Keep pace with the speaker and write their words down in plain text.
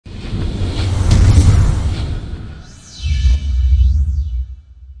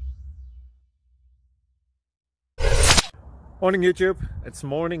Morning YouTube, it's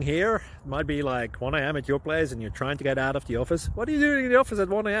morning here. It might be like 1 a.m. at your place and you're trying to get out of the office. What are you doing in the office at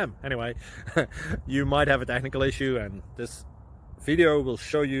 1 a.m.? Anyway, you might have a technical issue and this video will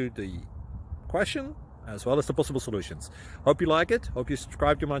show you the question as well as the possible solutions. Hope you like it, hope you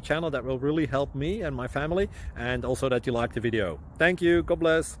subscribe to my channel. That will really help me and my family, and also that you like the video. Thank you, God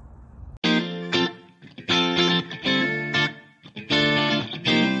bless.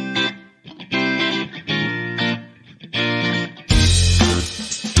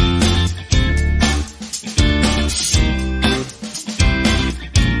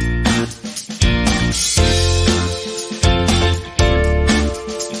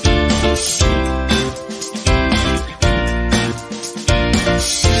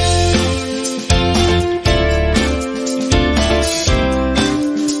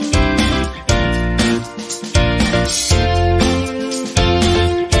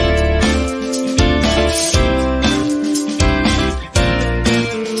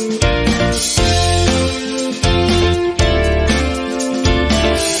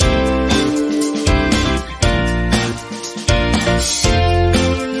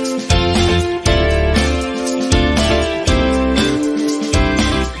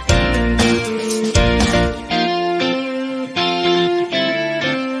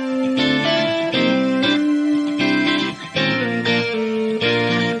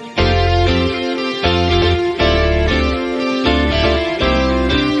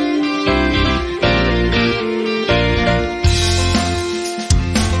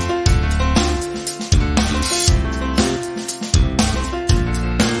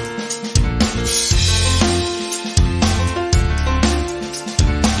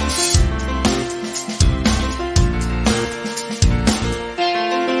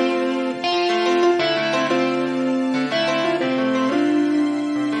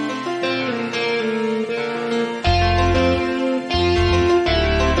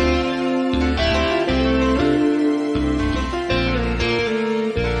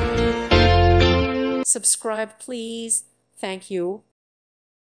 Subscribe, please. Thank you.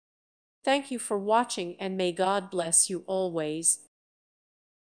 Thank you for watching, and may God bless you always.